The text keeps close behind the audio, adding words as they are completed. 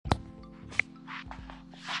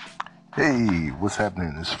Hey, what's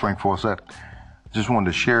happening? This is Frank Fawcett. Just wanted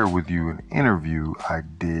to share with you an interview I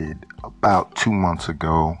did about 2 months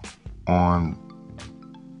ago on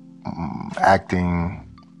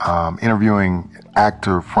acting, interviewing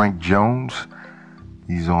actor Frank Jones.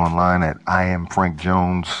 He's online at I am Frank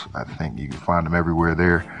Jones. I think you can find him everywhere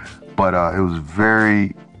there. But it was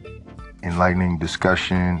very enlightening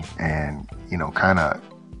discussion, and kind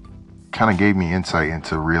of gave me insight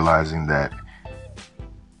into realizing that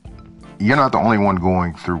you're not the only one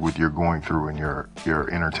going through what you're going through in your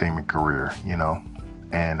entertainment career,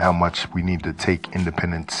 and how much we need to take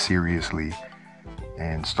independence seriously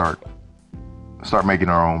and start making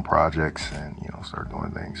our own projects and start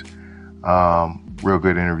doing things. Real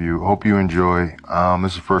good interview. Hope you enjoy.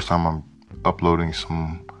 This is the first time I'm uploading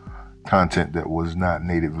some content that was not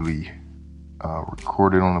natively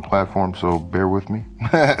recorded on the platform, so bear with me.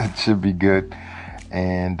 It should be good.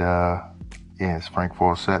 And yeah, it's Frank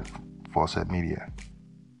Fawcett, Fawcett Media.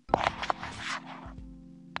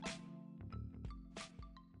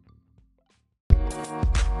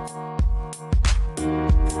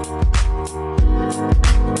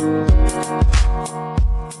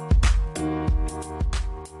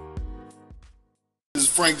 This is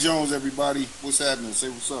Frank Jones, everybody. What's happening? Say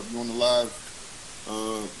what's up. You on the live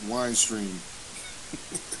wine stream.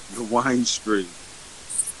 The wine stream.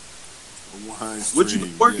 The wine stream. What you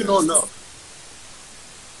been working on though?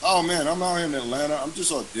 Oh man, I'm out here in Atlanta. I'm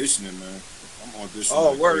just auditioning, man. I'm auditioning.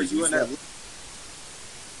 Oh, like word, crazy. you in that?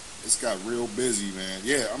 It's got real busy, man.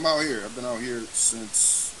 Yeah, I'm out here. I've been out here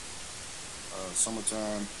since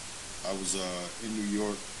summertime. I was in New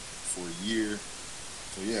York for a year.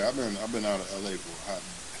 So yeah, I've been out of LA for a hot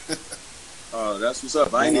minute. That's what's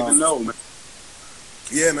up. I ain't even know, man.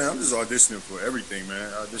 Yeah, man, I'm just auditioning for everything,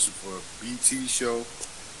 man. I auditioned for a BT show.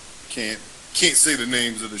 Can't say the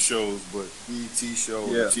names of the shows, but BT show,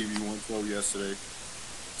 Yeah. TV One show yesterday.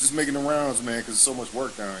 Just making the rounds, man, because there's so much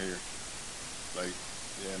work down here. Like,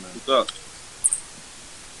 yeah, man. What's up?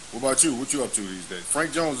 What about you? What you up to these days?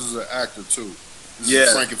 Frank Jones is an actor too. This Yeah.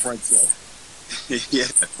 is Frank and Frank show.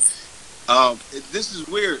 Yeah. This is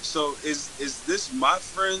weird. So is this my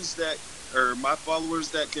friends that or my followers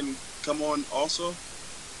that can come on also?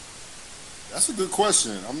 That's a good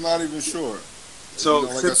question. I'm not even sure. So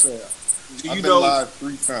like I said, do I've you been know live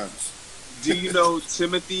 3 times. do you know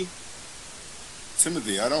Timothy?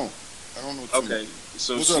 Timothy, I don't know Timothy. Okay.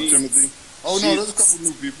 So What's up, Timothy? Oh no, there's a couple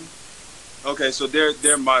new people. Okay, so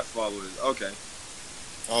they're my followers. Okay.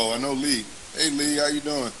 Oh, I know Lee. Hey Lee, how you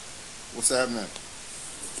doing? What's happening?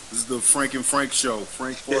 This is the Frank and Frank show.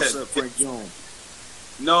 Frank Fawcett, Frank Jones.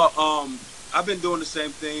 No, I've been doing the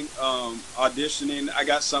same thing, auditioning. I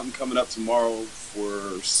got something coming up tomorrow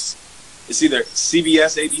for, it's either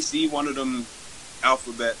CBS, ABC, one of them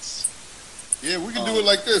alphabets. Yeah, we can do it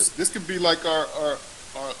like this. This could be like our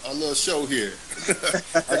little show here.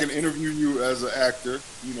 I can interview you as an actor,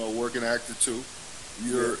 working actor too.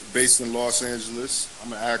 You're based in Los Angeles.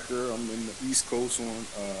 I'm an actor. I'm in the East Coast in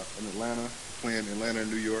Atlanta, playing Atlanta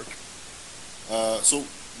and New York. So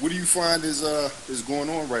what do you find is going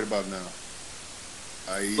on right about now?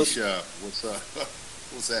 Aisha, what's up?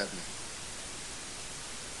 What's happening?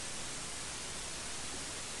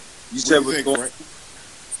 You said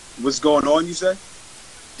what's going on, you said?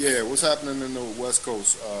 Yeah, what's happening in the West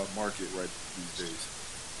Coast market right these days?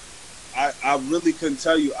 I really couldn't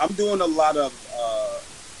tell you. I'm doing a lot of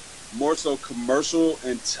more so commercial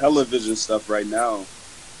and television stuff right now.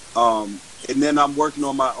 And then I'm working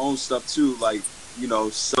on my own stuff too, like,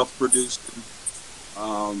 self-producing,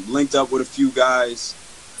 linked up with a few guys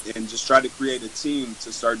and just try to create a team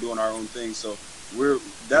to start doing our own thing. So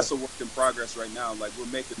that's a work in progress right now. Like, we're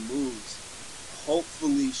making moves,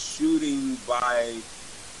 hopefully shooting by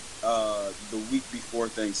the week before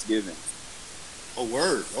Thanksgiving. Oh,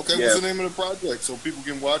 word. Okay, Yeah. What's the name of the project so people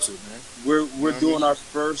can watch it, man? We're doing our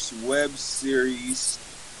first web series.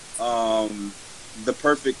 The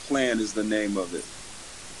Perfect Plan is the name of it.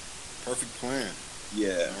 Perfect Plan.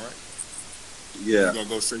 Yeah. All right. Yeah. You gonna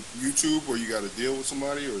go straight to YouTube, or you got to deal with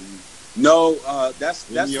somebody, or you? No, that's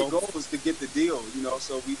the Video? goal, is to get the deal.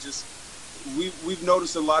 So we've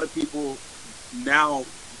noticed a lot of people now.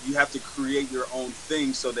 You have to create your own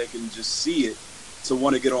thing so they can just see it to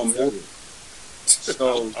want to get on board.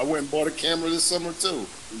 So I went and bought a camera this summer too.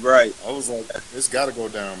 right, I was like, it's got to go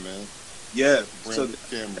down, man. yeah. Brand So new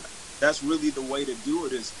camera. that's really the way to do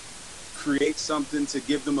it, is create something to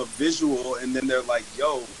give them a visual, and then they're like,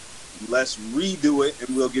 yo, let's redo it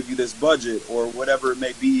and we'll give you this budget or whatever it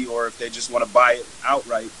may be. Or if they just want to buy it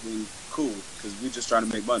outright, then cool, because we're just trying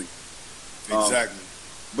to make money. Exactly.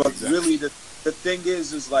 But Exactly. really the thing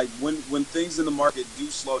is like when things in the market do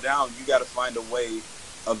slow down, you got to find a way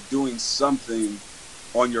of doing something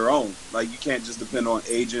on your own. Like you can't just depend on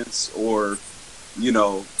agents or, you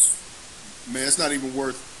know. Man, it's not even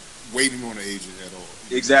worth waiting on an agent at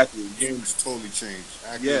all. Exactly. The game's totally changed.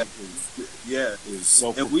 Acting is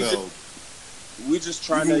self-propelled. We just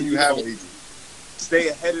trying even to when you have an agent, stay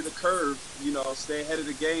ahead of the curve. You know, stay ahead of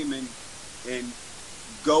the game and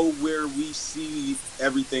go where we see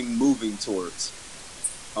everything moving towards.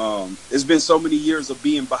 It's been so many years of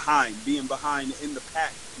being behind in the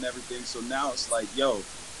pack and everything. So now it's like, yo,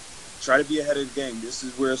 try to be ahead of the game. This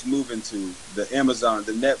is where it's moving to. The Amazon,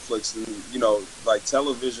 the Netflix, and, you know, like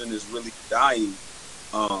television is really dying.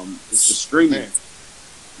 It's the streaming,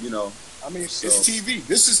 you know. I mean, it's TV.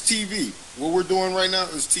 This is TV. What we're doing right now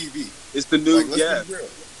is TV. It's the new, let's be real.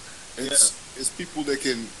 It's people that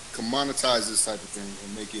can monetize this type of thing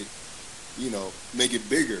and make it, you know, make it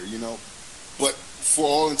bigger, you know. But for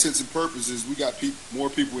all intents and purposes, we got more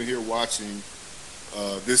people in here watching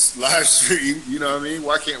this live stream. You know what I mean?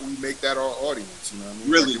 Why can't we make that our audience? You know what I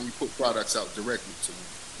mean? Really? Why can't we put products out directly to them?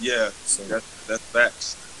 Yeah, so, that's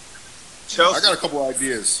facts. Chelsea, I got a couple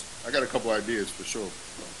ideas. For sure.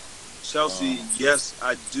 Chelsea, yes,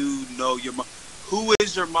 I do know your mom. Who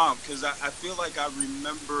is your mom? Because I feel like I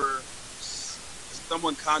remember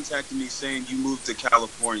someone contacted me saying you moved to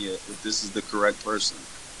California, if this is the correct person.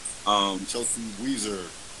 Chelsea Weezer.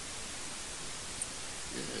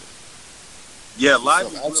 Yeah,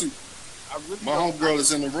 live. My homegirl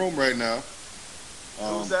is in the room right now.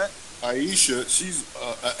 Who's that? Aisha. She's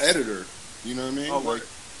an editor. You know what I mean? Oh, like,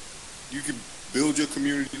 you can build your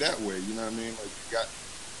community that way. You know what I mean? Like, you got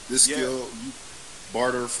this skill, you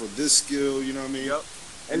barter for this skill. You know what I mean? Yep.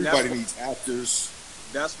 Everybody needs actors.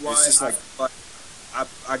 That's why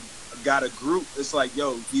I got a group. It's like,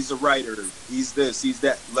 yo, he's a writer. He's this. He's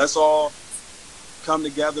that. Let's all come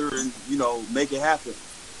together and, you know, make it happen.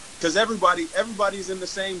 Because everybody's in the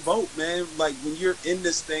same boat, man. Like, when you're in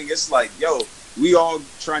this thing, it's like, yo, we all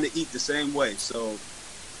trying to eat the same way. So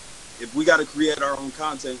if we got to create our own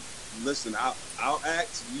content, listen, I'll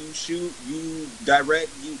act, you shoot, you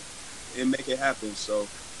direct, and make it happen. So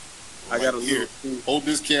I got to hold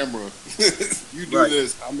this camera. You do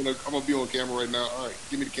this. I'm gonna be on camera right now. All right,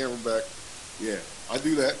 give me the camera back. Yeah, I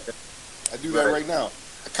do that. I do that right now.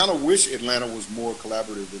 I kind of wish Atlanta was more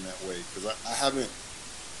collaborative in that way, because I haven't.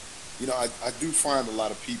 You know, I do find a lot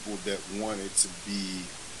of people that want it to be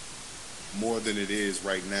more than it is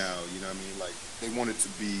right now. You know what I mean? Like, they want it to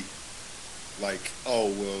be like, oh,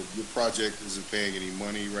 well, your project isn't paying any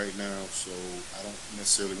money right now, so I don't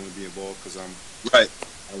necessarily want to be involved because I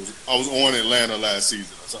was on Atlanta last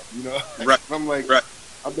season or something, you know? Right. I'm like,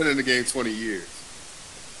 I've been in the game 20 years.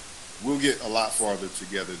 We'll get a lot farther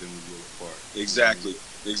together than we will apart. Exactly.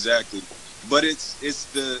 Exactly. But it's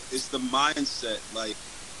the mindset, like,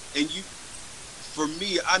 and for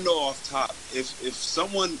me, I know off top, if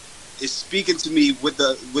someone is speaking to me with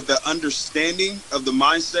the understanding of the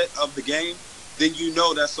mindset of the game, then you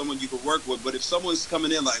know that's someone you can work with. But if someone's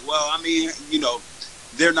coming in like, well, I mean, you know,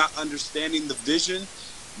 they're not understanding the vision,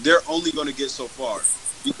 they're only going to get so far.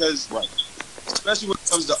 Because especially when it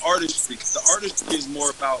comes to artistry, because the artistry is more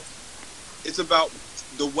about, it's about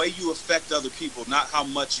the way you affect other people, not how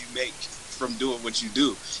much you make from doing what you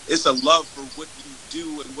do. It's a love for what you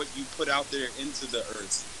do and what you put out there into the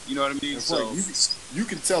earth. You know what I mean? That's so right. You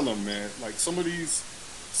can tell them, man, like some of these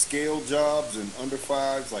scale jobs and under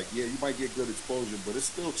fives, like, yeah, you might get good exposure, but it's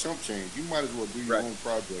still chump change. You might as well do your own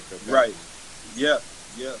project. Point. Yeah.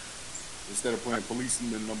 Instead of playing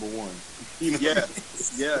policeman number one. You know?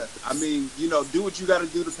 Yeah. I mean, you know, do what you got to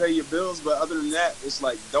do to pay your bills, but other than that, it's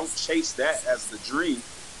like, don't chase that as the dream.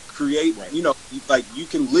 Create, you know, like, you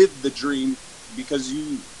can live the dream because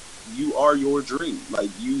you are your dream. Like,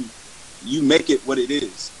 you make it what it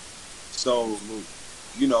is. So,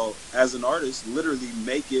 you know, as an artist, literally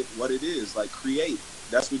make it what it is. Like, create.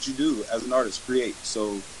 That's what you do as an artist, create.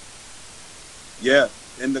 So, yeah.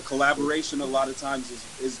 And the collaboration a lot of times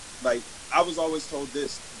is like, I was always told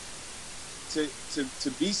this.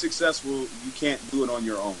 To be successful, you can't do it on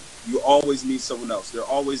your own. You always need someone else. There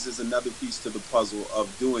always is another piece to the puzzle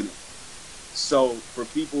of doing it. So for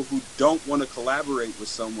people who don't want to collaborate with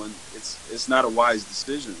someone, it's not a wise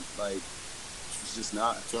decision. Like, it's just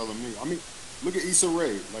not. You're telling me. I mean, look at Issa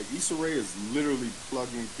Rae. Like, Issa Rae is literally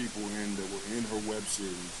plugging people in that were in her web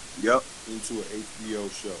series into an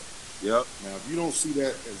HBO show. Yep. Now, if you don't see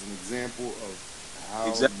that as an example of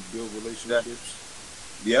how you build relationships,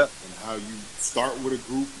 and how you start with a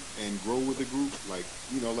group and grow with a group, like,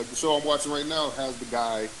 you know, like the show I'm watching right now has the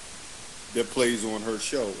guy that plays on her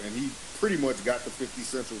show, and he pretty much got the 50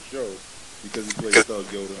 Central show because he played Thug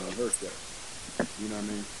Yoda on Hearthstone. You know what I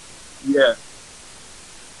mean? Yeah.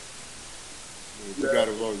 The guy that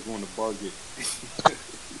was always going to Bargate.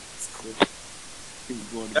 He was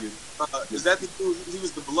going to get. Is that the dude? He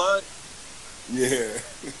was the blood. Yeah,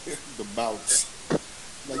 the bouts.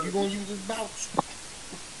 Like, you gonna use this bouts?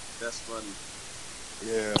 That's funny.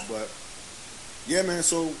 Yeah, but yeah, man.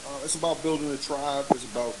 So it's about building a tribe. It's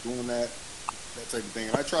about doing that type of thing.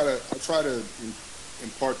 And I try to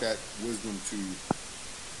impart that wisdom to,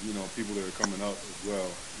 you know, people that are coming up as well.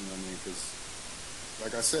 You know what I mean? Because,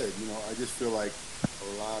 like I said, you know, I just feel like a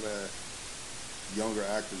lot of younger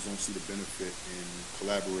actors don't see the benefit in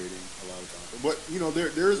collaborating a lot of times. But, you know,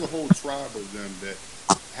 there is a whole tribe of them that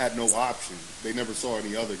had no option. They never saw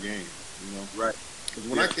any other game, you know? Right. Because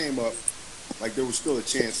when I came up, like, there was still a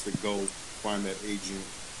chance to go find that agent.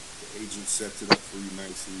 The agent sets it up for you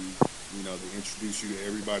nicely. You know, they introduce you to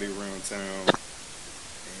everybody around town.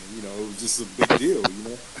 And, you know, it was just a big deal, you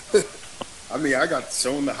know? I mean, I got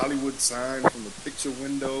shown the Hollywood sign from the picture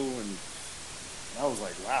window, and I was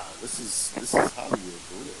like, wow, this is Hollywood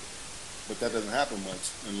for real. But that doesn't happen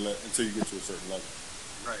much until you get to a certain level.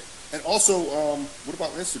 Right. And also, what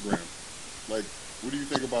about Instagram? Like, what do you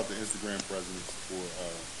think about the Instagram presence for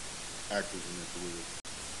actors in their careers?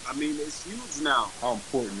 I mean, it's huge now. How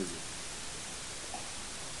important is it?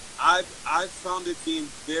 I've found it being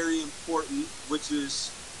very important, which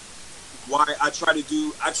is why I try to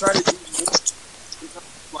do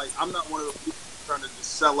like, I'm not one of those people trying to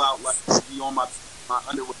just sell out, like, be on my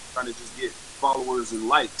underwear trying to just get followers and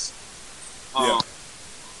likes.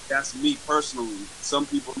 That's me personally. Some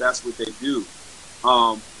people, that's what they do.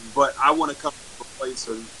 But I want to come from a place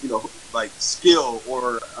of, you know, like, skill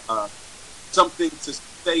or something to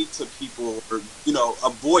say to people, or, you know, a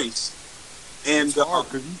voice. And it's hard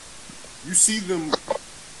because you see them,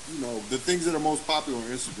 you know, the things that are most popular on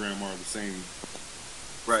Instagram are the same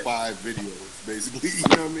 5 videos, basically. You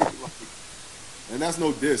know what I mean? Like, and that's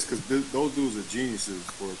no diss, because those dudes are geniuses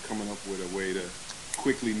for coming up with a way to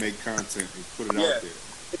quickly make content and put it out there.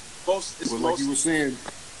 But like you were saying,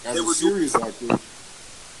 as a serious actor,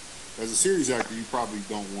 you probably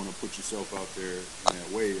don't want to put yourself out there in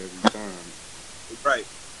that way every time.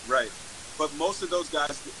 Right. But most of those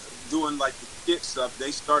guys doing, like, the skit stuff,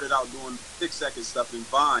 they started out doing 6-second stuff in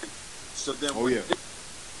Vine. So then when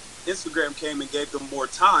Instagram came and gave them more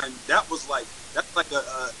time, that's like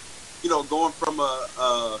a you know, going from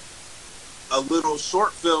a little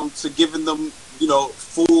short film to giving them, you know,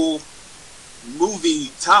 full movie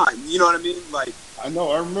time. You know what I mean? Like, I know.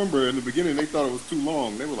 I remember in the beginning they thought it was too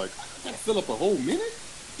long. They were like, I gotta fill up a whole minute.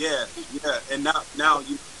 Yeah. And now,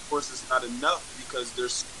 you, of course, it's not enough because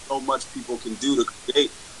there's so much people can do to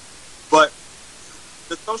create. But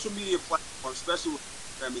the social media platform, especially with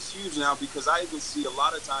Instagram, is huge now, because I even see a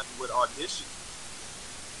lot of times with auditions,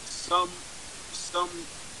 some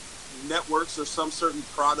networks or some certain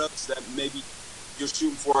products that maybe you're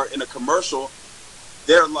shooting for in a commercial,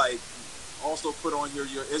 they're like, also put on your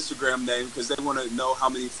Instagram name, because they want to know how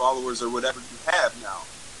many followers or whatever you have now.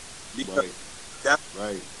 Because that's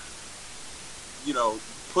you know,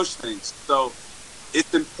 push things. So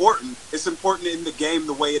it's important. It's important in the game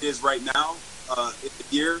the way it is right now.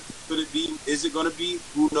 Here, could it be? Is it going to be?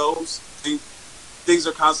 Who knows? Things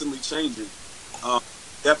are constantly changing.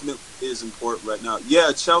 Definitely is important right now.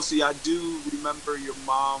 Yeah, Chelsea, I do remember your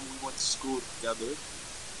mom. We went to school together.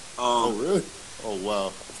 Oh, really? Oh,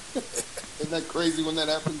 wow. Isn't that crazy when that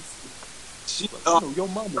happens? I know your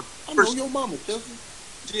mama. Chelsea.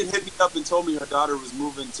 She had hit me up and told me her daughter was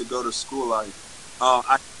moving to go to school. I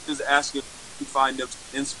was asking if you find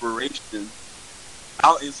inspiration.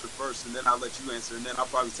 I'll answer first, and then I'll let you answer, and then I'll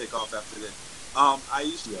probably take off after that. I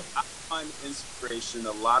find inspiration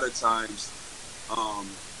a lot of times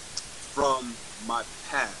from my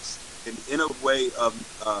past, and in a way of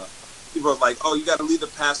people are like, oh, you got to leave the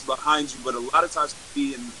past behind you, but a lot of times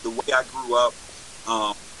being the way I grew up,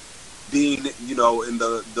 being, you know, in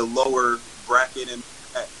the lower bracket, and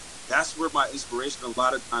that's where my inspiration, a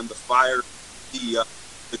lot of time, the fire, the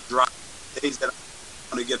drive, days that I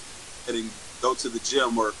want to get and go to the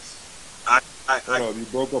gym, or you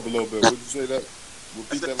broke up a little bit. Would you say that?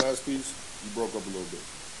 Repeat that last piece. You broke up a little bit.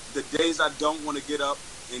 The days I don't want to get up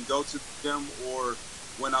and go to the gym, or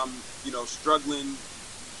when I'm, you know, struggling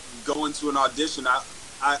going to an audition,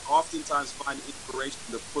 I oftentimes find inspiration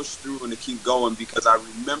to push through and to keep going, because I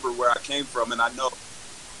remember where I came from, and I know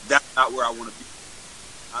that's not where I want to be.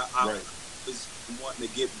 I was wanting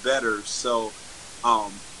to get better. So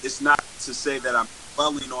it's not to say that I'm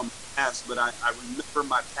dwelling on my past, but I remember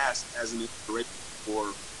my past as an inspiration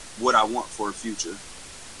for what I want for a future.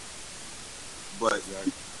 But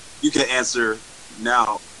you can answer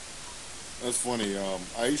now. That's funny.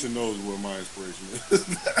 Aisha knows where my inspiration is.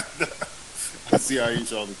 I see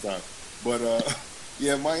Aisha all the time. But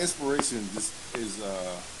yeah, my inspiration just is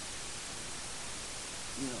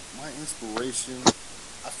my inspiration.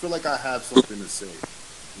 I feel like I have something to say.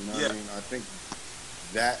 You know what I mean? I think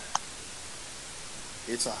that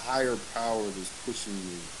it's a higher power that's pushing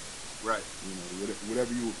you. Right. You know,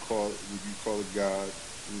 whatever you would call it, would you call it God?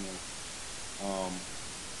 You know,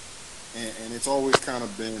 and it's always kind of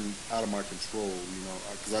been out of my control. You know,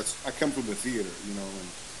 because I come from the theater. You know, and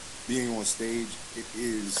being on stage,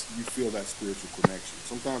 you feel that spiritual connection.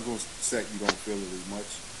 Sometimes on set you don't feel it as much.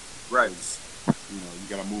 Right. You know, you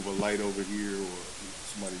got to move a light over here, or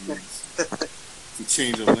somebody needs to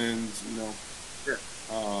change a lens. You know. Yeah.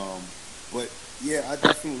 But yeah, I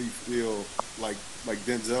definitely feel like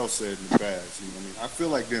Denzel said in the past. You know what I mean? I feel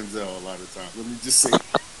like Denzel a lot of times. Let me just say,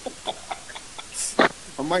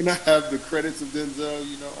 I might not have the credits of Denzel.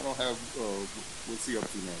 You know, I don't have what's he up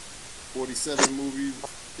to now? 47 movies,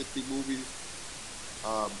 50 movies.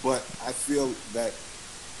 But I feel that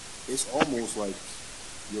it's almost like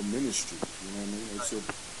your ministry. You know what I mean?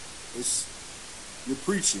 It's you're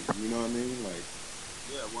preaching. You know what I mean? Like,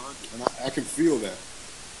 yeah, 100. And I can feel that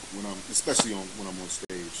especially when I'm on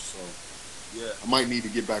stage. So yeah, I might need to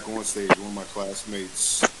get back on stage. One of my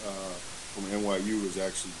classmates from NYU is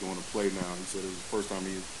actually doing a play now. He said it was the first time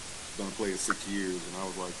he's done a play in 6 years, and I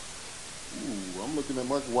was like, ooh, I'm looking at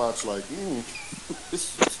my watch like,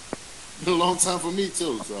 it's been a long time for me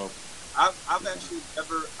too. So I've actually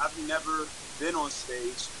never been on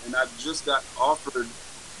stage, and I've just got offered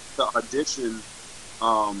to audition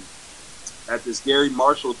at this Gary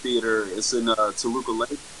Marshall Theater. It's in Toluca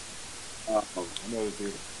Lake. I know the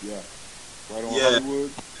theater. Yeah, right on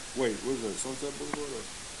Hollywood. Wait, what is that? Sunset Boulevard? Or?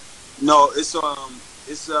 No, it's the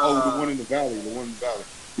one in the valley. The one in the valley.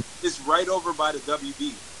 It's right over by the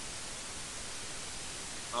WB.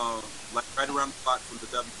 Like right around the block from the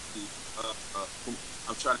WB.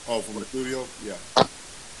 I'm trying to. Oh, from the studio? Yeah.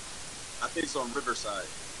 I think it's on Riverside.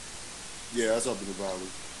 Yeah, that's up in the valley.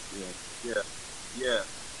 Yeah.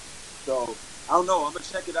 So I don't know. I'm gonna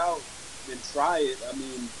check it out and try it. I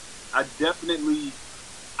mean,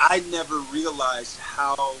 I never realized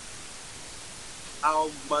how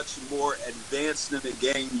much more advanced in the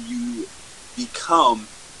game you become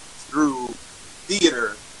through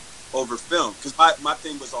theater over film. Because my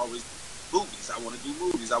thing was always movies. I want to do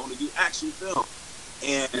movies. I want to do action film.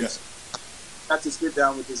 And I got to sit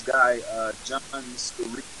down with this guy, John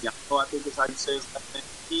Scariano, I think is how you say his last name.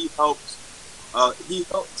 He helped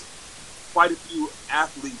quite a few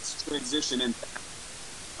athletes transition in that.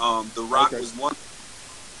 The Rock was one.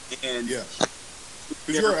 And yeah.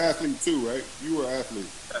 Because you're an athlete too, right? You were an athlete.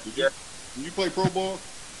 Did you play pro ball?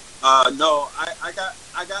 No, I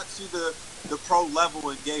got to the pro level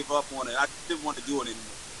and gave up on it. I didn't want to do it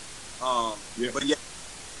anymore.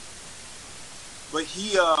 But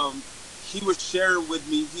he was sharing with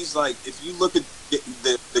me. He's like, if you look at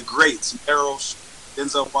the greats, Meryl,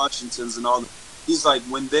 Denzel Washington's, and all, he's like,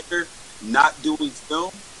 when they're not doing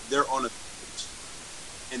film, they're on a stage,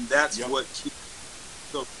 and that's what keeps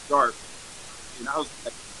so sharp. And I was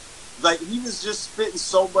like, he was just spitting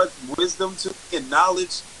so much wisdom to me and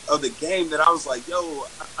knowledge of the game that I was like, yo,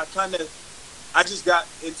 I just got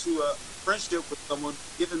into a friendship with someone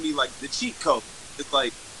giving me like the cheat code. It's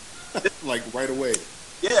like, like right away.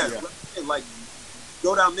 Yeah. Like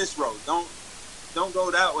go down this road. Don't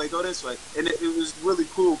go that way. Go this way. And it was really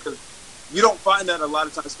cool because you don't find that a lot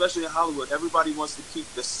of times, especially in Hollywood. Everybody wants to keep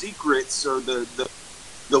the secrets or the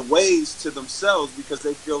ways to themselves because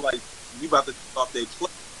they feel like you about to take off their plate.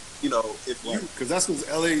 You know, because that's because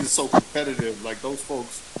LA is so competitive. Like those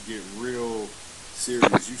folks get real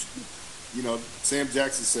serious. You know, Sam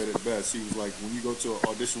Jackson said it best. He was like, when you go to an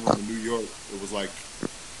audition room in New York, it was like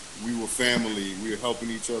we were family. We were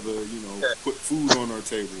helping each other. You know, put food on our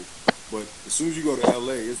table. But as soon as you go to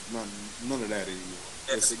LA, it's none of that anymore.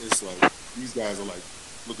 It's like these guys are like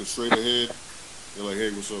looking straight ahead. They're like,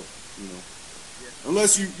 hey, what's up? You know.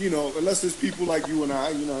 Unless unless there's people like you and I,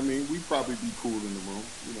 you know what I mean, we'd probably be cool in the room,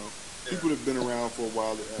 you know. People that have been around for a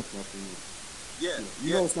while that have nothing.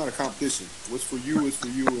 You know it's not a competition. What's for you is for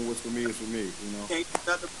you, and what's for me is for me, you know.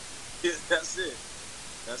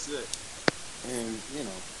 That's it. And, you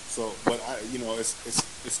know, so, but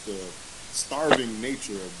it's the starving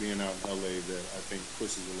nature of being out in LA that I think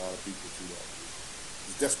pushes a lot of people to that.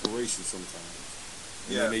 It's desperation sometimes.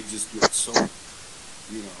 And then they just get so,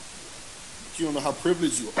 you know, you don't know how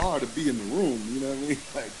privileged you are to be in the room. You know what I mean?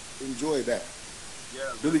 Like, enjoy that.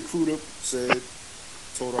 Yeah. Billy Crudup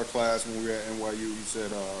told our class when we were at NYU, he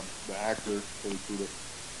said, the actor, Billy Crudup,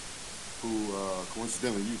 who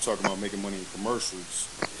coincidentally you talking about making money in commercials.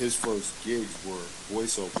 His first gigs were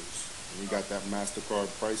voiceovers, and he got that Mastercard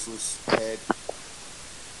Priceless ad.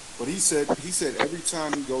 But he said every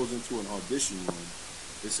time he goes into an audition room,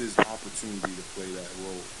 it's his opportunity to play that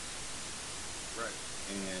role, Right.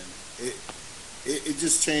 and it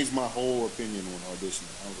just changed my whole opinion on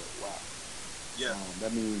auditioning. I was like, wow, Yeah.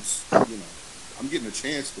 that means I'm getting a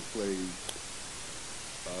chance to play.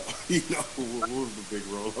 What was the big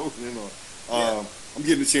role? Yeah. I'm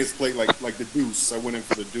getting a chance to play like the Deuce. I went in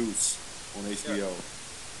for the Deuce on HBO,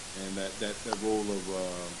 and that role of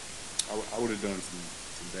I would have done some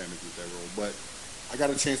damage with that role, but I got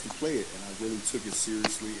a chance to play it, and I really took it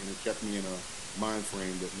seriously, and it kept me in a mind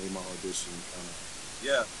frame that made my audition kind of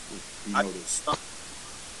Yeah. be I, noticed.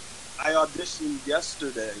 I auditioned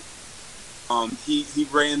yesterday. He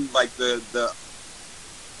ran like the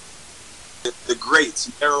greats,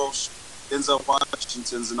 Meryl, Denzel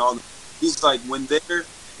Washington's, and all. He's like, when they're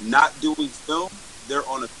not doing film, they're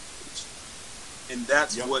on a stage, and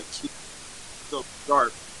that's Yep. what keeps it so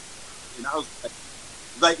sharp. And I was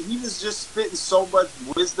like, he was just spitting so much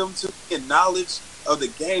wisdom to me and knowledge of the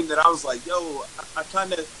game that I was like, yo,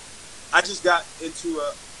 I just got into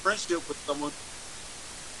a friendship with someone.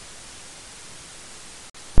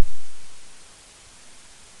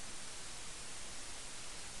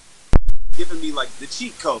 Giving me like the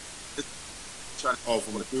cheat code. Trying to, Oh,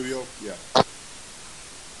 from the studio? Yeah.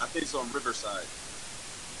 I think it's on Riverside.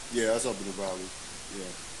 Yeah, that's up in the valley.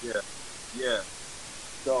 Yeah. Yeah, yeah.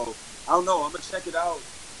 So I don't know. I'm gonna check it out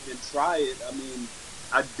and try it. I mean,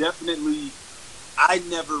 I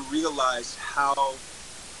never realized how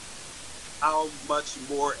much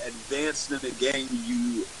more advanced in the game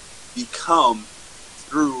you become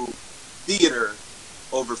through theater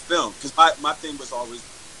over film. Because my thing was always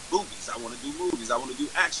movies. I want to do movies. I want to do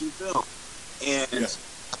action film. And Yeah.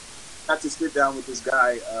 I got to sit down with this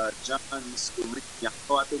guy, John Scarici.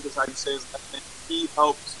 I think that's how you say his last name. He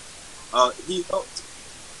helped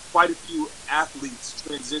quite a few athletes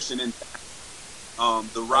transition into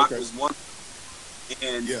The Rock Okay. was one.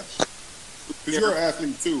 And Yeah. Because you're an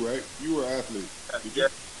athlete too, right? You were an athlete.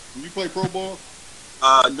 Did you play pro ball?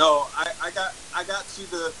 No, I got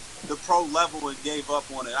to the pro level and gave up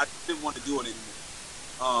on it. I didn't want to do it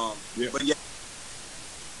anymore. Yeah.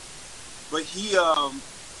 But he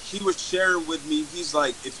was sharing with me. He's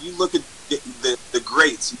like, if you look at the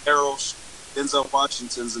greats, Meryl, Denzel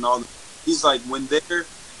Washington's, and all. He's like, when they're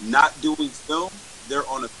not doing film, they're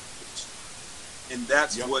on a pitch, and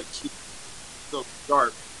that's Yep. what keeps it so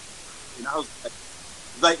sharp. And I was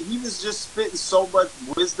like, he was just spitting so much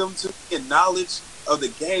wisdom to me and knowledge of the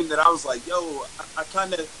game that I was like, yo,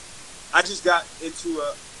 I just got into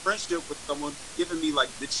a friendship with someone giving me like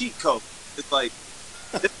the cheat code. It's like,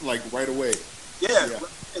 Like right away. yeah, Yeah.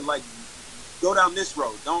 like go down this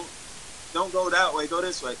road. Don't go that way. Go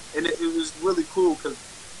this way. And it was really cool because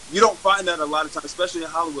you don't find that a lot of times, especially in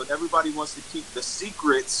Hollywood. Everybody wants to keep the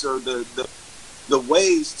secrets or the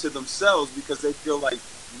ways to themselves because they feel like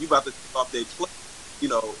you about to take off their plate. You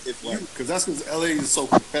know, if you Because that's because LA is so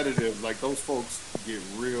competitive. Like those folks get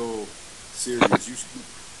real serious.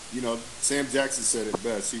 Sam Jackson said it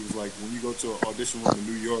best. He was like, when you go to an audition room in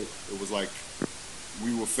New York, it was like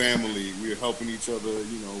we were family. We were helping each other.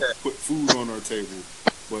 Put food on our table.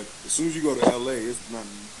 But as soon as you go to LA, it's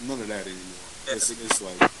none of that anymore. It's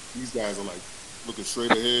like these guys are like looking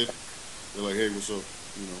straight ahead. They're like, hey, what's up?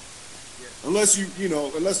 Unless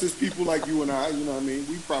unless there's people like you and I, you know what I mean,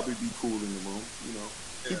 we'd probably be cool in the room,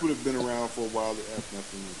 People that have been around for a while that have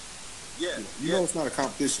nothing. Know it's not a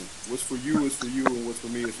competition. What's for you is for you, and what's for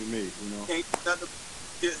me is for me, Ain't nothing.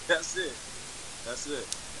 That's it. That's it.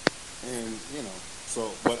 And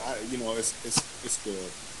but it's the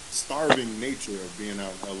starving nature of being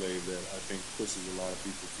out in LA that I think pushes a lot of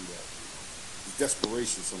people through that. It's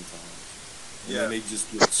desperation sometimes. And then they just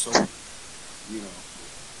get so, you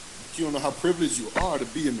don't know how privileged you are to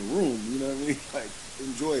be in the room. You know what I mean? Like,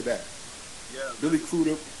 enjoy that. Yeah. Billy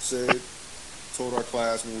Crudup told our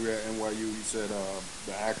class when we were at NYU, he said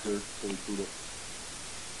the actor, Billy Crudup,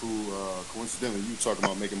 who coincidentally, you talking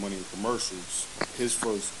about making money in commercials, his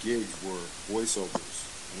first gigs were voiceovers.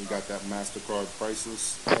 And he got that MasterCard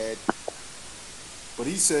Priceless ad. But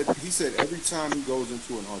he said every time he goes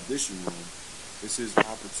into an audition room, it's his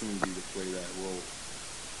opportunity to play that role.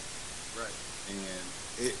 Right.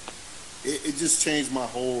 And it just changed my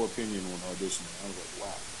whole opinion on auditioning. I was like,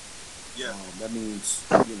 wow. Yeah. That means,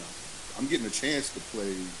 I'm getting a chance to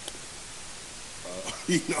play,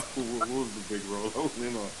 what was the big role?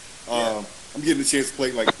 I'm getting a chance to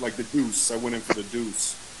play like the Deuce. I went in for the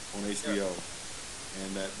Deuce on HBO.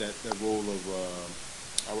 And that role of,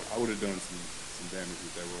 I would have done some damage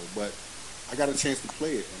with that role. But I got a chance to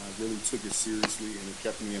play it, and I really took it seriously, and it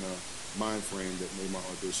kept me in a mind frame that made my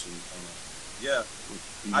audition Yeah,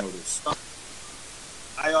 be I, noticed.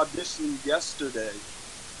 I auditioned yesterday,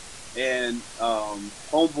 and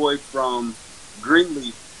homeboy from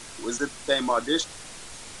Greenleaf was at the same audition.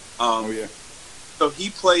 Oh yeah. So he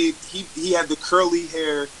played. He had the curly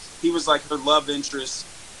hair. He was like her love interest.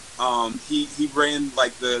 He ran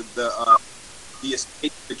like the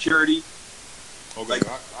estate security. Okay, Like,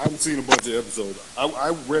 I haven't seen a bunch of episodes.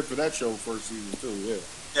 I read for that show first season too. Yeah.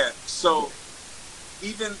 yeah. So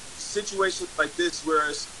even situations like this, where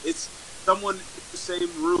it's someone in the same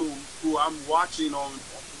room who I'm watching on,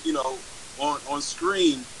 on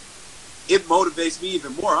screen, it motivates me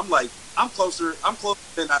even more. I'm like, I'm closer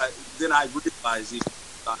than I realize each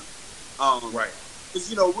time. Right.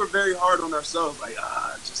 Because we're very hard on ourselves, like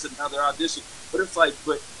just another audition. But it's like,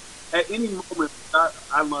 but at any moment,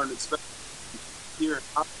 I learned, especially here in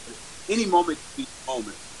Hollywood, any moment can be a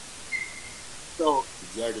moment. So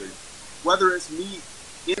Exactly. whether it's me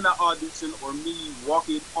in the audition or me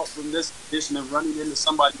walking out from this audition and running into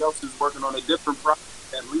somebody else who's working on a different project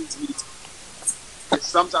that leads me to, it's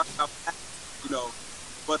sometimes I'm happy,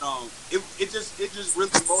 but it just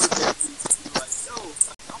really motivates me to be like, yo,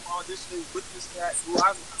 I'm auditioning with this cat who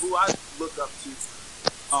I look up to.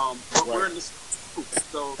 But we're in this group,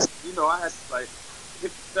 so I had to like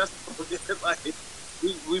hit the festival, like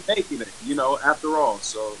we making it, after all.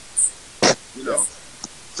 So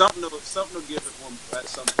something to give it one at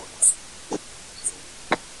some point.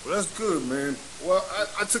 Well, that's good, man. Well,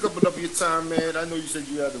 I took up enough of your time, man. I know you said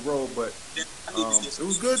you had the role, but it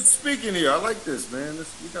was good speaking here. I like this, man.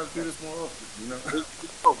 We got to do this more often, I never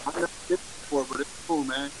did it before, but it's cool,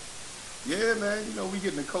 man. Yeah, man. We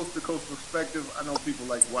getting a coast-to-coast perspective. I know people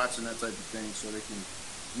like watching that type of thing so they can,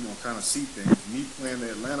 kind of see things. Me playing the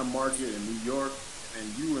Atlanta market in New York, and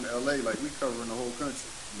you in L.A., like we covering the whole country.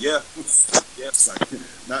 Yeah. Yeah.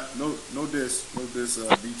 Like, no diss,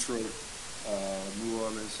 Detroit, New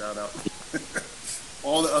Orleans, shout out.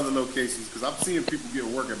 All the other locations, because I'm seeing people get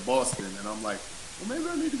work in Boston, and I'm like, well, maybe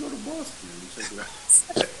I need to go to Boston and check it out.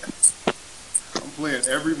 I'm playing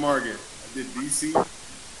every market. I did DC.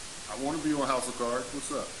 I want to be on House of Cards.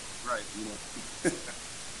 What's up? Right.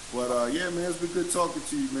 But yeah, man, it's been good talking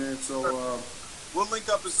to you, man. So we'll link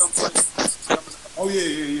up at some point. Oh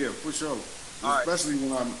yeah, for sure. All Especially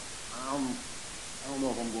when I don't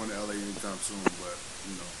know if I'm going to LA anytime soon, but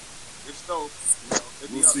if so,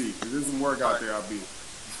 we'll see. If there's some work out there, I'll be.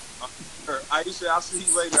 Sure. Aisha, I'll see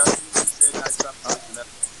you later. I see you said nice conversation.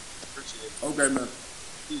 Appreciate it. Okay, man.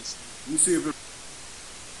 Peace. Let me see if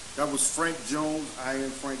that was Frank Jones. I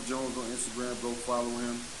am Frank Jones on Instagram. Go follow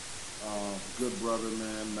him. Good brother,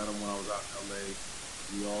 man. Met him when I was out in LA.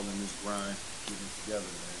 We all in this grind, getting together,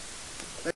 man.